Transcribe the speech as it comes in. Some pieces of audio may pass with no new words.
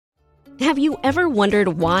Have you ever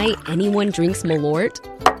wondered why anyone drinks Malort?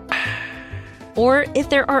 Or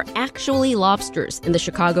if there are actually lobsters in the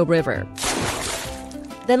Chicago River?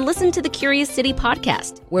 Then listen to the Curious City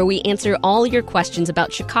podcast, where we answer all your questions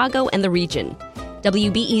about Chicago and the region.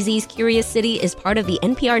 WBEZ's Curious City is part of the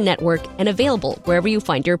NPR network and available wherever you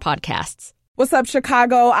find your podcasts. What's up,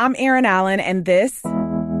 Chicago? I'm Erin Allen, and this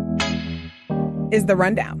is The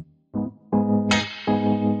Rundown.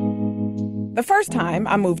 The first time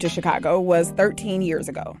I moved to Chicago was 13 years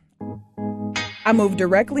ago. I moved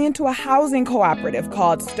directly into a housing cooperative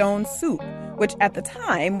called Stone Soup, which at the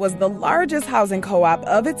time was the largest housing co-op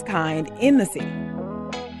of its kind in the city.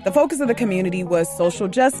 The focus of the community was social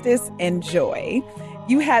justice and joy.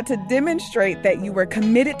 You had to demonstrate that you were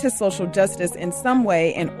committed to social justice in some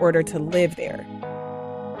way in order to live there.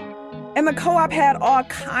 And the co-op had all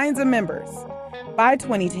kinds of members. By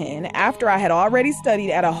 2010, after I had already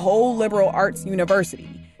studied at a whole liberal arts university,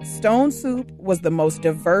 Stone Soup was the most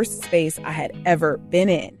diverse space I had ever been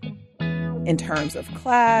in terms of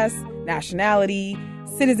class, nationality,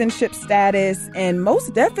 citizenship status, and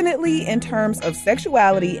most definitely in terms of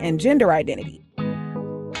sexuality and gender identity.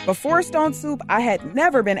 Before Stone Soup, I had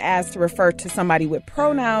never been asked to refer to somebody with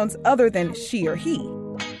pronouns other than she or he.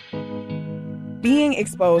 Being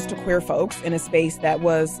exposed to queer folks in a space that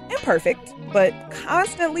was imperfect, but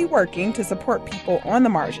constantly working to support people on the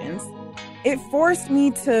margins, it forced me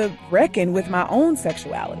to reckon with my own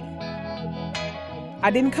sexuality. I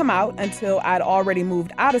didn't come out until I'd already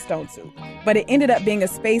moved out of Stone Soup, but it ended up being a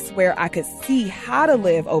space where I could see how to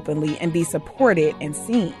live openly and be supported and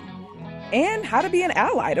seen, and how to be an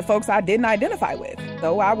ally to folks I didn't identify with,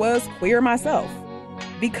 though I was queer myself.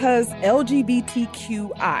 Because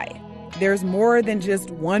LGBTQI, there's more than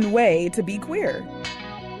just one way to be queer.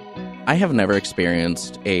 I have never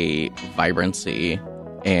experienced a vibrancy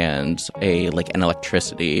and an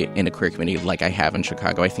electricity in a queer community like I have in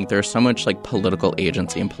Chicago. I think there's so much political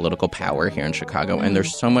agency and political power here in Chicago, and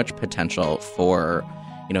there's so much potential for,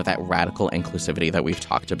 that radical inclusivity that we've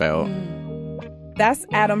talked about. That's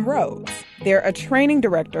Adam Rhodes. They're a training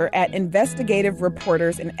director at Investigative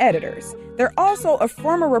Reporters and Editors. They're also a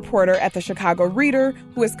former reporter at the Chicago Reader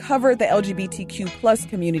who has covered the LGBTQ plus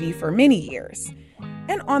community for many years.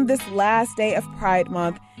 And on this last day of Pride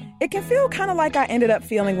Month, it can feel kind of like I ended up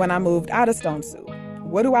feeling when I moved out of Stone Soup.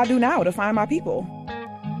 What do I do now to find my people?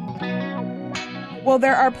 Well,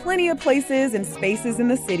 there are plenty of places and spaces in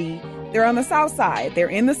the city. They're on the south side. They're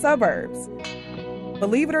in the suburbs.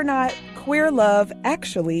 Believe it or not, queer love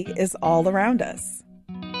actually is all around us.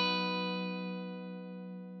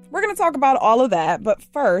 We're going to talk about all of that, but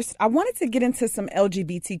first, I wanted to get into some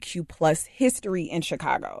LGBTQ plus history in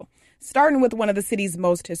Chicago, starting with one of the city's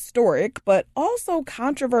most historic, but also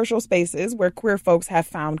controversial spaces where queer folks have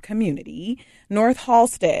found community,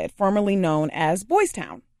 Northalsted, formerly known as Boys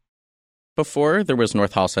Town. Before there was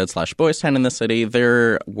Northalsted / Boys Town in the city,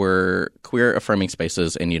 there were queer affirming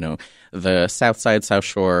spaces in, the South Side, South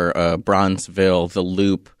Shore, Bronzeville, the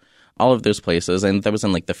Loop, all of those places. And that was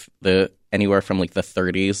in the anywhere from the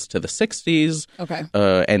 30s to the 60s. Okay.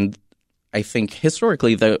 And I think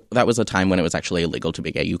historically that was a time when it was actually illegal to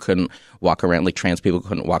be gay. You couldn't walk around, trans people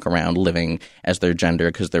couldn't walk around living as their gender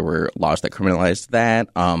because there were laws that criminalized that.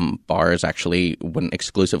 Bars actually wouldn't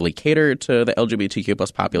exclusively cater to the LGBTQ plus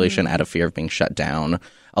population out of fear of being shut down.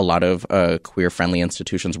 A lot of queer-friendly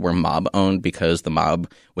institutions were mob-owned because the mob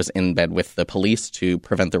was in bed with the police to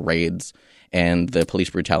prevent the raids and the police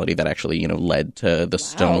brutality that actually, led to the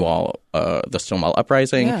Stonewall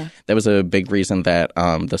uprising. Yeah. That was a big reason that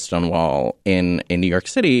the Stonewall in New York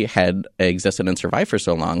City had existed and survived for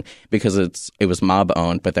so long, because it was mob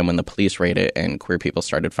owned. But then when the police raided it and queer people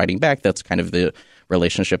started fighting back, that's kind of the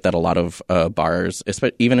relationship that a lot of bars,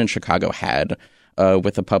 even in Chicago, had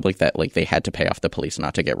with the public, that they had to pay off the police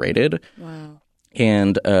not to get raided. Wow.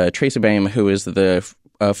 And Tracy Baim, who is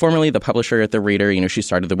formerly the publisher at The Reader, she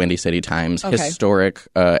started the Windy City Times, okay. Historic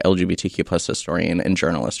LGBTQ plus historian and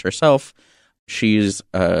journalist herself. She's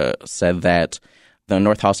said that the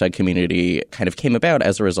Northalsted community kind of came about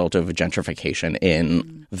as a result of gentrification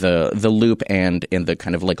in the Loop and in the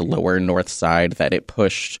kind of lower north side, that it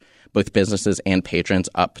pushed both businesses and patrons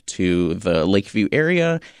up to the Lakeview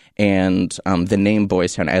area. And the name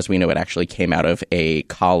Boys Town, as we know it, actually came out of a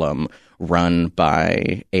column run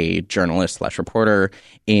by a journalist / reporter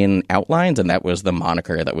in Outlines, and that was the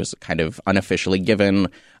moniker that was kind of unofficially given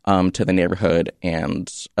to the neighborhood.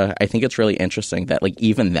 And I think it's really interesting that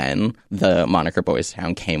even then the moniker Boys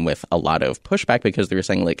Town came with a lot of pushback, because they were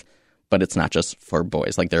saying but it's not just for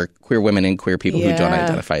boys. There are queer women and queer people who don't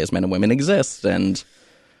identify as men and women exist. And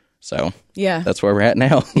so that's where we're at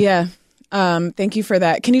now. Yeah. Thank you for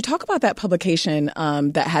that. Can you talk about that publication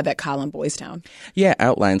that had that column, Boys Town? Yeah,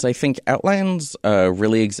 Outlines. I think Outlines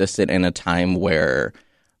really existed in a time where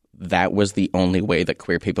that was the only way that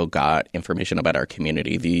queer people got information about our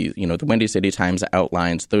community. The Windy City Times,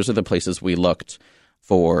 Outlines, those are the places we looked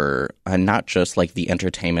for, not just like the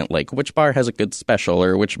entertainment, like which bar has a good special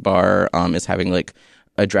or which bar is having like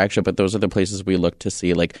a drag show, but those are the places we look to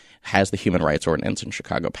see, like, has the human rights ordinance in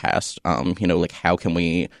Chicago passed? Like, how can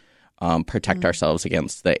we protect ourselves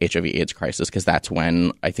against the HIV/AIDS crisis? Because that's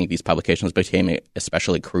when I think these publications became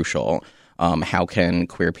especially crucial. How can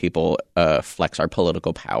queer people flex our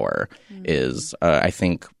political power is, I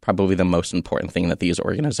think, probably the most important thing that these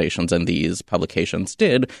organizations and these publications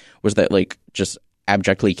did was that, like, just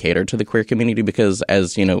abjectly catered to the queer community because,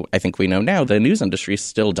 as, I think we know now, the news industry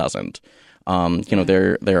still doesn't.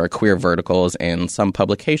 There are queer verticals in some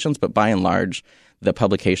publications, but by and large, the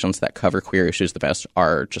publications that cover queer issues the best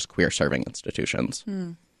are just queer-serving institutions.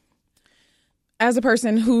 As a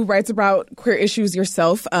person who writes about queer issues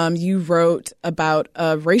yourself, you wrote about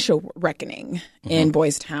a racial reckoning in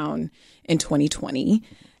Boys Town in 2020,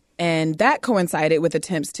 and that coincided with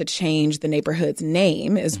attempts to change the neighborhood's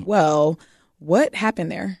name as well. What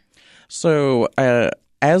happened there? So,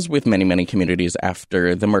 as with many, many communities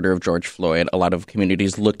after the murder of George Floyd, a lot of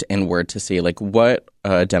communities looked inward to see, like, what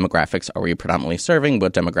demographics are we predominantly serving?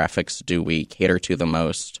 What demographics do we cater to the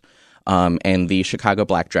most? And the Chicago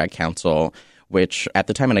Black Drag Council, which at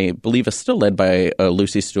the time, and I believe is still led by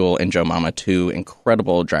Lucy Stool and Joe Mama, two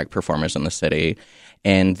incredible drag performers in the city.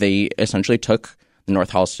 And they essentially took the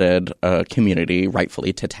Northalsted community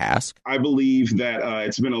rightfully to task. I believe that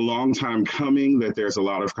it's been a long time coming, that there's a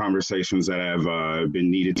lot of conversations that have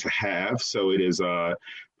been needed to have. So it is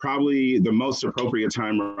probably the most appropriate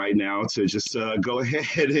time right now to just go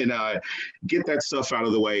ahead and get that stuff out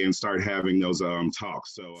of the way and start having those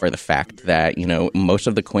talks. So for the fact that, most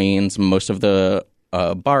of the queens, most of the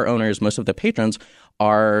bar owners, most of the patrons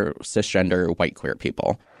are cisgender white queer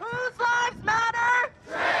people. Whose lives matter?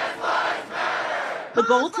 Trans lives matter. The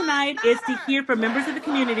goal tonight is to hear from members of the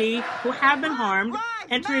community who have been harmed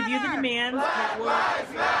and to review the demands. Black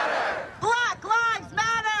lives matter. Black lives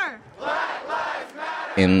matter. Black lives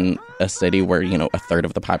matter. In a city where, a third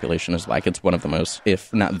of the population is Black, it's one of the most,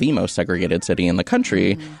 if not the most segregated city in the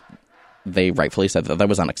country. They rightfully said that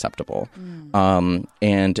was unacceptable.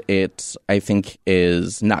 And it, I think,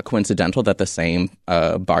 is not coincidental that the same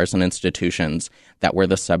bars and institutions that were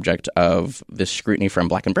the subject of this scrutiny from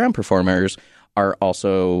Black and brown performers are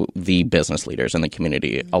also the business leaders in the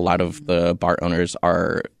community. A lot of the bar owners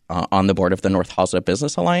are on the board of the Northalsted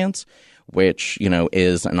Business Alliance, which,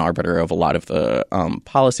 is an arbiter of a lot of the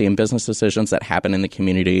policy and business decisions that happen in the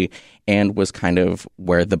community, and was kind of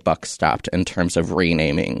where the buck stopped in terms of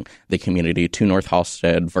renaming the community to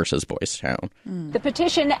Northalsted versus Boys Town. The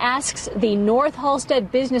petition asks the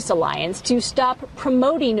Northalsted Business Alliance to stop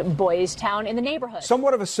promoting Boys Town in the neighborhood.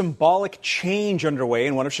 Somewhat of a symbolic change underway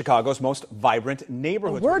in one of Chicago's most vibrant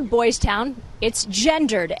neighborhoods. The word Boys Town, it's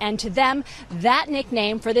gendered, and to them, that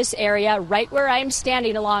nickname for this area, right where I'm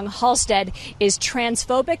standing along Halsted, is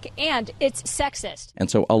transphobic and it's sexist. And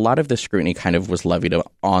so a lot of the scrutiny kind of was levied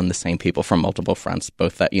on the same people from multiple fronts,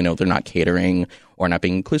 both that, they're not catering or not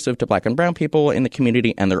being inclusive to Black and brown people in the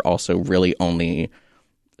community, and they're also really only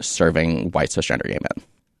serving white cisgender gay men.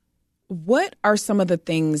 What are some of the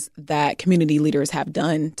things that community leaders have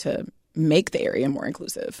done to make the area more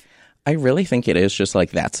inclusive? I really think it is just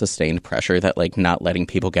like that sustained pressure that, like, not letting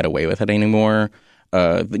people get away with it anymore.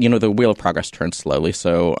 The wheel of progress turns slowly,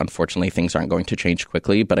 so unfortunately things aren't going to change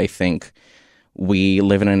quickly. But I think we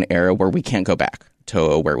live in an era where we can't go back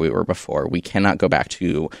to where we were before. We cannot go back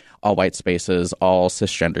to all white spaces, all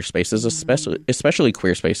cisgender spaces, especially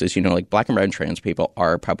queer spaces. Like Black and brown trans people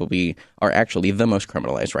are actually the most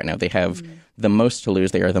criminalized right now. They have the most to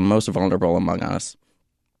lose. They are the most vulnerable among us.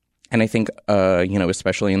 And I think,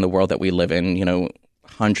 especially in the world that we live in,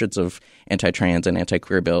 hundreds of anti-trans and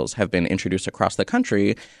anti-queer bills have been introduced across the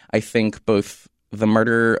country. I think both the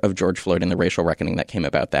murder of George Floyd and the racial reckoning that came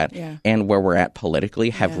about that and where we're at politically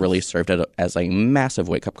have really served as a massive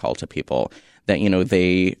wake-up call to people that,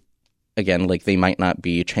 they might not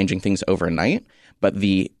be changing things overnight, but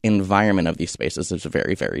the environment of these spaces is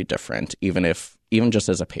very, very different. Even just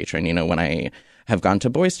as a patron, when I have gone to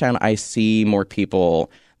Boys Town, I see more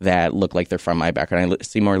people that look like they're from my background. I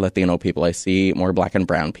see more Latino people. I see more Black and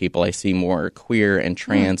brown people. I see more queer and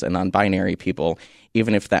trans and non-binary people,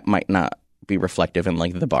 even if that might not be reflective in,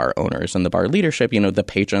 like, the bar owners and the bar leadership. The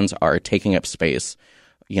patrons are taking up space,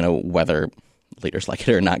 whether leaders like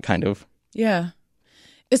it or not, kind of. Yeah.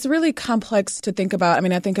 It's really complex to think about. I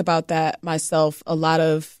mean, I think about that myself. A lot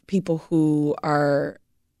of people who are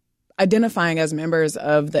identifying as members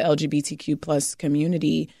of the LGBTQ plus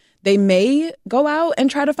community, they may go out and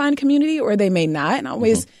try to find community or they may not. And I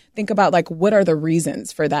always think about, like, what are the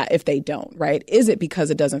reasons for that if they don't, right? Is it because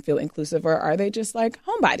it doesn't feel inclusive, or are they just like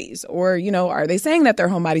homebodies? Or, are they saying that they're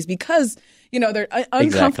homebodies because, they're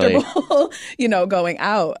uncomfortable, going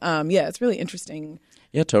out? Yeah, it's really interesting.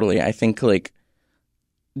 Yeah, totally. I think,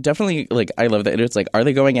 definitely, I love that it's are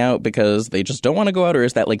they going out because they just don't want to go out, or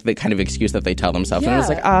is that the kind of excuse that they tell themselves? Yeah.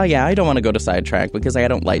 And it's I don't want to go to Sidetrack because I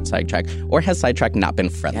don't like Sidetrack, or has Sidetrack not been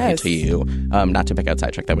friendly to you? Not to pick out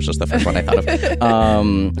Sidetrack, that was just the first one I thought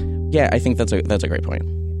of. Yeah, I think that's a great point.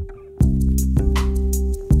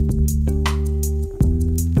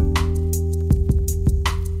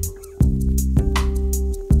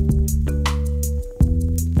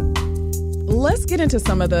 Let's get into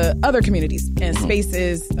some of the other communities and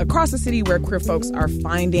spaces across the city where queer folks are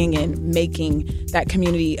finding and making that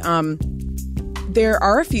community. There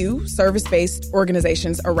are a few service-based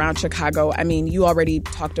organizations around Chicago. I mean, you already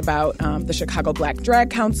talked about the Chicago Black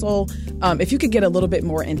Drag Council. If you could get a little bit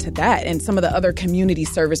more into that and some of the other community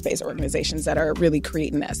service-based organizations that are really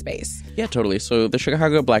creating that space. Yeah, totally. So the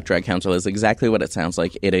Chicago Black Drag Council is exactly what it sounds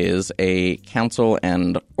like. It is a council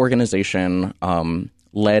and organization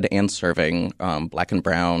led and serving Black and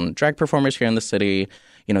brown drag performers here in the city.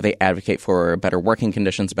 They advocate for better working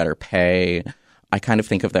conditions, better pay. I kind of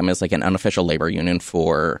think of them as an unofficial labor union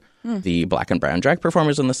for the Black and brown drag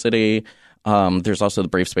performers in the city. There's also the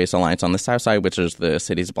Brave Space Alliance on the South Side, which is the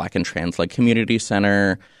city's Black and trans-led community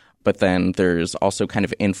center. But then there's also kind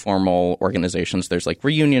of informal organizations. There's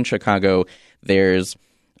Reunion Chicago. There's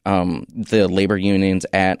the labor unions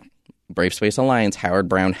at Brave Space Alliance, Howard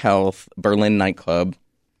Brown Health, Berlin Nightclub.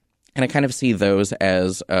 And I kind of see those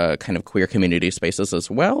as kind of queer community spaces as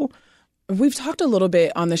well. We've talked a little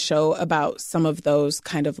bit on the show about some of those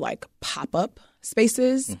kind of pop-up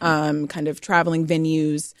spaces, kind of traveling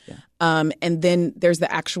venues. Yeah. And then there's the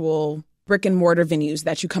actual brick and mortar venues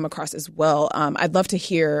that you come across as well. I'd love to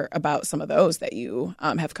hear about some of those that you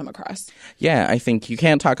have come across. Yeah, I think you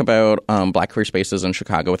can't talk about Black queer spaces in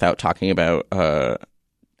Chicago without talking about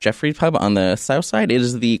Jeffrey's Pub on the South Side. It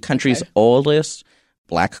is the country's oldest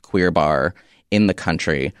Black queer bar in the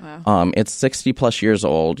country. Wow. It's 60 plus years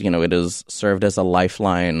old. It has served as a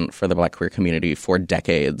lifeline for the Black queer community for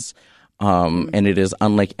decades. And it is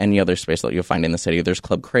unlike any other space that you'll find in the city. There's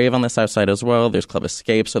Club Crave on the South Side as well. There's Club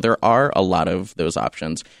Escape. So there are a lot of those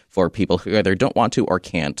options for people who either don't want to or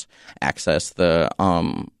can't access the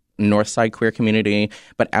North Side queer community.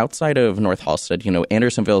 But outside of Northalsted,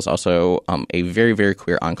 Andersonville is also a very, very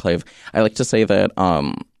queer enclave. I like to say that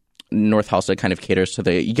Northalsted kind of caters to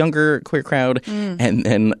the younger queer crowd, and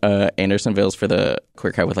then Andersonville's for the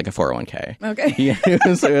queer crowd with a 401k. Okay.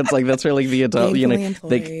 Yeah, so it's that's really the adult,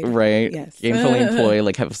 gainfully right? Yes. Gainfully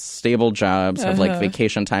employed, have stable jobs, have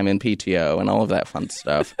vacation time and PTO and all of that fun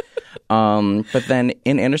stuff. But then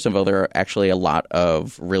in Andersonville, there are actually a lot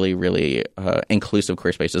of really, really inclusive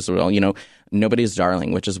queer spaces as well. Nobody's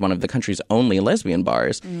Darling, which is one of the country's only lesbian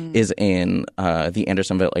bars, is in the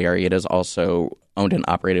Andersonville area. It is also owned and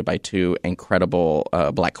operated by two incredible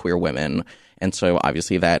Black queer women. And so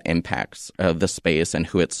obviously that impacts the space and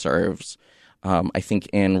who it serves. I think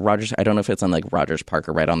in Rogers, I don't know if it's on Rogers Park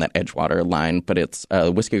or right on that Edgewater line, but it's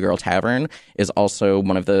Whiskey Girl Tavern is also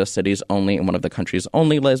one of the city's only and one of the country's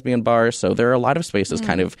only lesbian bars. So there are a lot of spaces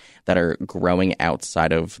kind of that are growing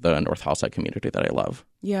outside of the Northalsted community that I love.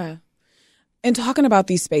 Yeah. And talking about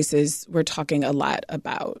these spaces, we're talking a lot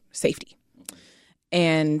about safety.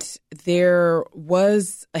 And there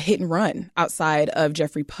was a hit and run outside of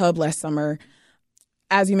Jeffrey Pub last summer.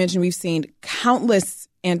 As you mentioned, we've seen countless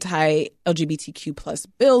anti-LGBTQ plus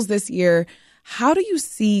bills this year. How do you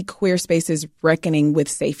see queer spaces reckoning with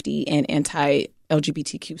safety and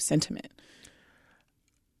anti-LGBTQ sentiment?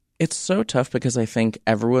 It's so tough because I think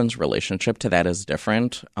everyone's relationship to that is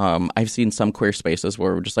different. I've seen some queer spaces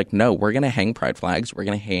where we're just no, we're going to hang pride flags. We're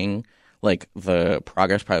going to hang the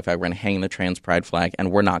progress pride flag. We're going to hang the trans pride flag,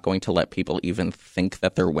 and we're not going to let people even think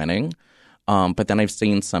that they're winning. But then I've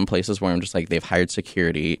seen some places where I'm just they've hired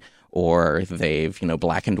security or they've,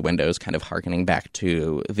 blackened windows, kind of hearkening back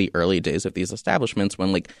to the early days of these establishments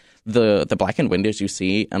when the blackened windows you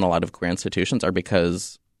see in a lot of queer institutions are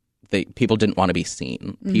because people didn't want to be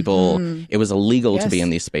seen. It was illegal to be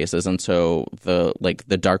in these spaces. And so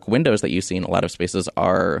the dark windows that you see in a lot of spaces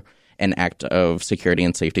are an act of security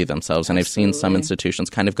and safety themselves. And I've seen some institutions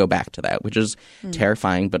kind of go back to that, which is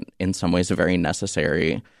terrifying, but in some ways very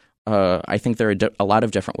necessary. I think there are a lot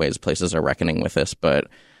of different ways places are reckoning with this, but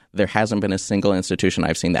there hasn't been a single institution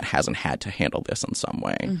I've seen that hasn't had to handle this in some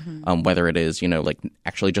way, whether it is, like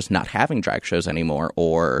actually just not having drag shows anymore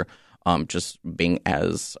or just being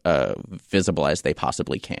as visible as they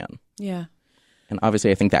possibly can. Yeah. And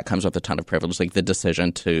obviously, I think that comes with a ton of privilege, like the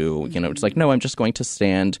decision to, it's like, no, I'm just going to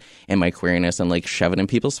stand in my queerness and like shove it in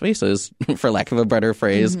people's faces, for lack of a better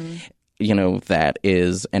phrase. That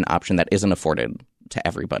is an option that isn't afforded to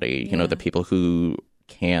everybody. The people who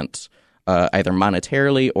can't either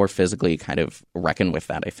monetarily or physically kind of reckon with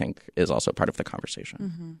that, I think, is also part of the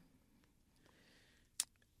conversation.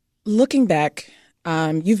 Looking back,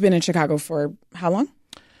 you've been in Chicago for how long?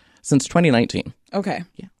 Since 2019. Okay.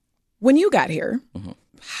 Yeah. When you got here,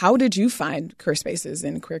 how did you find queer spaces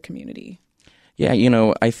in queer community? Yeah,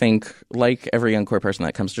 I think like every young queer person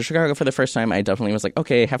that comes to Chicago for the first time, I definitely was like,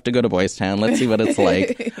 okay, I have to go to Boys Town. Let's see what it's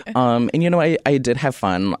like. I did have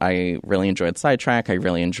fun. I really enjoyed Sidetrack. I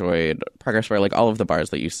really enjoyed Progress Bar, like all of the bars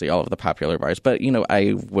that you see, all of the popular bars. But,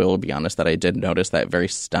 I will be honest that I did notice that very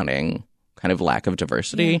stunning kind of lack of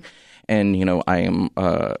diversity. Yeah. And, I am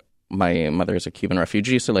my mother is a Cuban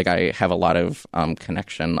refugee, so like I have a lot of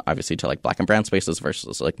connection, obviously, to like Black and brown spaces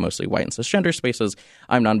versus like mostly white and cisgender spaces.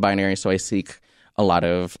 I'm non-binary, so I seek a lot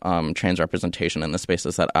of trans representation in the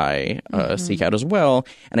spaces that I seek out as well.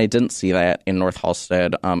 And I didn't see that in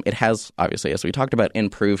Northalsted. It has, obviously, as we talked about,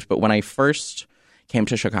 improved. But when I first came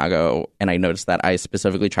to Chicago and I noticed that I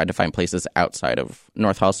specifically tried to find places outside of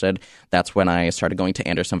Northalsted, that's when I started going to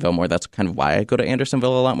Andersonville more. That's kind of why I go to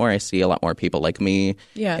Andersonville a lot more. I see a lot more people like me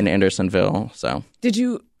in Andersonville. So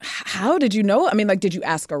how did you know? I mean, like, did you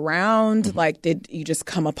ask around? Like, did you just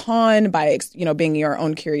come upon by, being your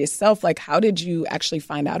own curious self? Like, how did you actually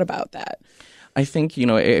find out about that? I think,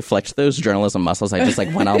 it flexed those journalism muscles. I just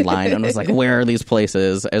like went online and was like, where are these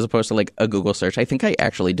places? As opposed to like a Google search. I think I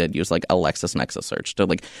actually did use like a LexisNexis search to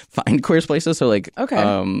like find queer places. So like,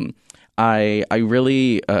 I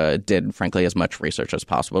really did, frankly, as much research as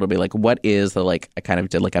possible to be like, what is the like, I kind of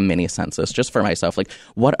did like a mini census just for myself. Like,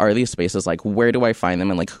 what are these spaces? Like, where do I find them?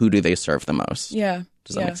 And like, who do they serve the most? Yeah.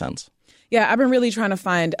 Does that make sense? Yeah, I've been really trying to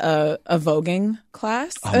find a voguing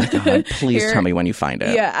class. Oh my God, please tell me when you find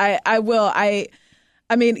it. Yeah, I will. I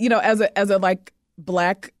mean, as a like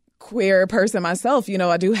Black queer person myself,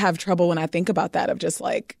 I do have trouble when I think about that of just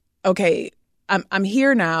like, okay, I'm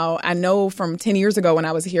here now. I know from 10 years ago when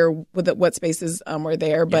I was here what spaces were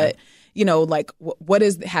there, but like what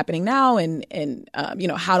is happening now and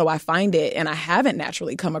how do I find it? And I haven't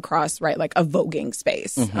naturally come across like a voguing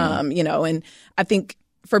space, and I think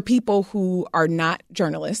for people who are not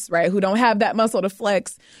journalists, right, who don't have that muscle to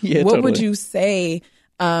flex, what would you say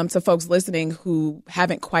to folks listening who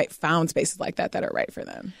haven't quite found spaces like that are right for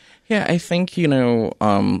them? Yeah, I think,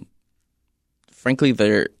 frankly,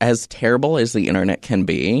 they're as terrible as the internet can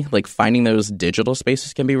be. Like finding those digital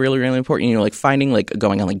spaces can be really, really important. Like finding like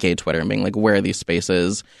going on like gay Twitter and being like, where are these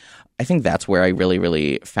spaces? I think that's where I really,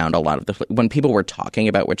 really found a lot of when people were talking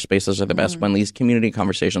about which spaces are the best, when these community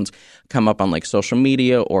conversations come up on like social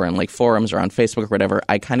media or in like forums or on Facebook or whatever,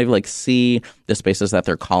 I kind of like see the spaces that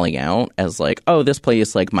they're calling out as like, oh, this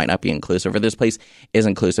place like might not be inclusive or this place is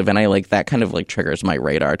inclusive. And I like that kind of like triggers my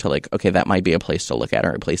radar to like, okay, that might be a place to look at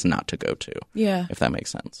or a place not to go to. Yeah. If that makes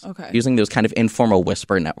sense. Okay. Using those kind of informal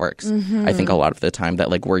whisper networks, I think a lot of the time that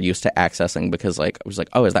like we're used to accessing because like I was like,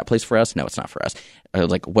 oh, is that place for us? No, it's not for us.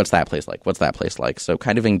 Like, what's that place like? What's that place like? So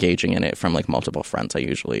kind of engaging in it from like multiple fronts, I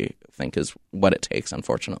usually think is what it takes,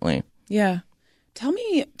 unfortunately. Yeah. Tell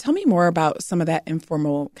me more about some of that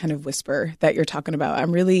informal kind of whisper that you're talking about.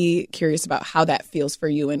 I'm really curious about how that feels for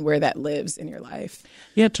you and where that lives in your life.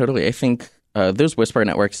 Yeah, totally. I think those whisper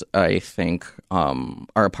networks, I think, are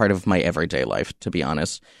a part of my everyday life, to be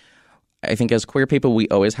honest. I think as queer people, we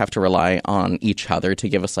always have to rely on each other to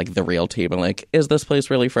give us like the real tea. But like, is this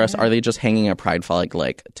place really for us? Are they just hanging a pride flag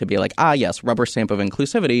like to be like, yes, rubber stamp of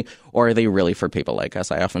inclusivity? Or are they really for people like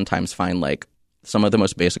us? I oftentimes find like some of the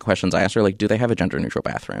most basic questions I ask are like, do they have a gender neutral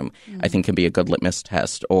bathroom? I think can be a good litmus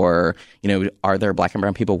test. Or, are there Black and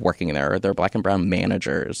brown people working there? Are there Black and brown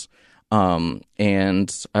managers? And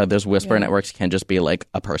those whisper networks can just be like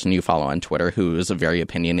a person you follow on Twitter who is very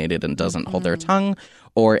opinionated and doesn't hold their tongue,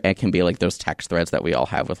 or it can be like those text threads that we all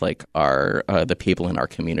have with like our the people in our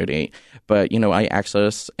community. But I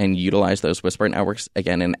access and utilize those whisper networks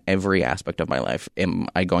again in every aspect of my life. Am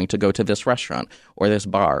I going to go to this restaurant or this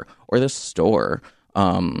bar or this store?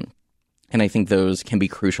 And I think those can be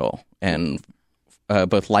crucial and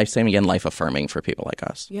both life-saving and life-affirming for people like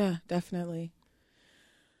us. Yeah, definitely.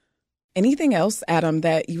 Anything else, Adam,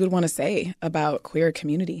 that you would want to say about queer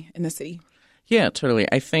community in the city? Yeah, totally.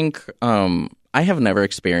 I think I have never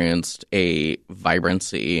experienced a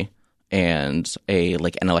vibrancy and an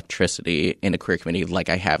electricity in a queer community like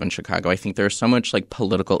I have in Chicago. I think there's so much like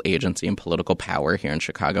political agency and political power here in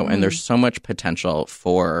Chicago, and there's so much potential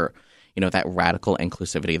for that radical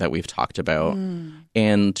inclusivity that we've talked about.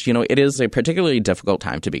 And, it is a particularly difficult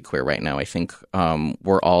time to be queer right now. I think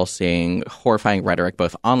we're all seeing horrifying rhetoric,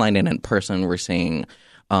 both online and in person. We're seeing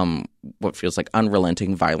what feels like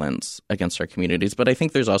unrelenting violence against our communities. But I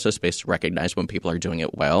think there's also space to recognize when people are doing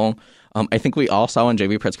it well. I think we all saw when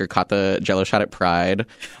J.B. Pritzker caught the Jell-O shot at Pride.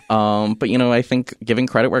 But, I think giving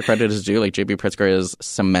credit where credit is due, like J.B. Pritzker has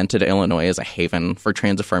cemented Illinois as a haven for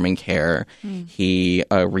trans-affirming care. He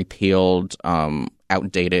repealed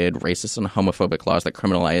outdated racist and homophobic laws that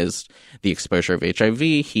criminalized the exposure of HIV.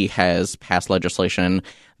 He has passed legislation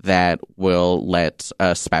that will let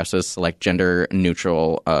spouses select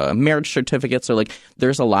gender-neutral marriage certificates. So,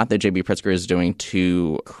 there's a lot that J.B. Pritzker is doing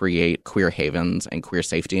to create queer havens and queer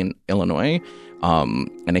safety in Illinois.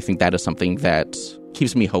 And I think that is something that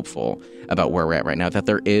keeps me hopeful about where we're at right now, that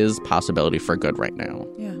there is possibility for good right now,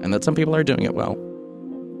 and that some people are doing it well.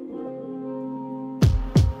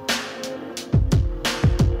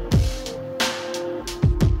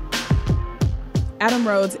 Adam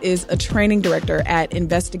Rhodes is a training director at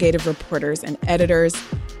Investigative Reporters and Editors.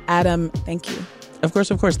 Adam, thank you. Of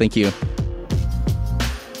course. Thank you.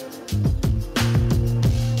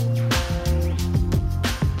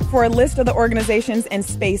 For a list of the organizations and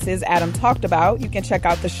spaces Adam talked about, you can check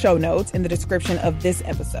out the show notes in the description of this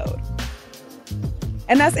episode.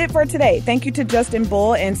 And that's it for today. Thank you to Justin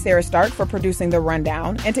Bull and Sarah Stark for producing The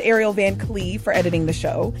Rundown, and to Ariel Van Cleve for editing the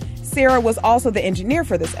show. Sarah was also the engineer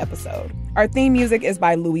for this episode. Our theme music is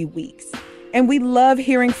by Louis Weeks. And we love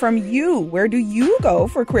hearing from you. Where do you go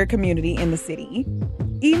for queer community in the city?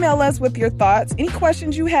 Email us with your thoughts, any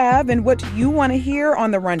questions you have, and what you want to hear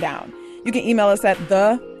on The Rundown. You can email us at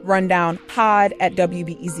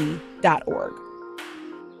therundownpod@wbez.org.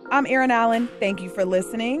 I'm Erin Allen. Thank you for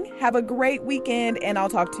listening. Have a great weekend, and I'll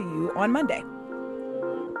talk to you on Monday.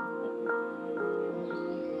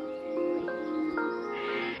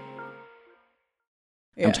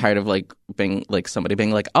 Yeah. I'm tired of being somebody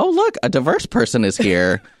being like, oh, look, a diverse person is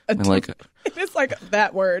here. It's like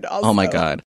that word also. Oh my God.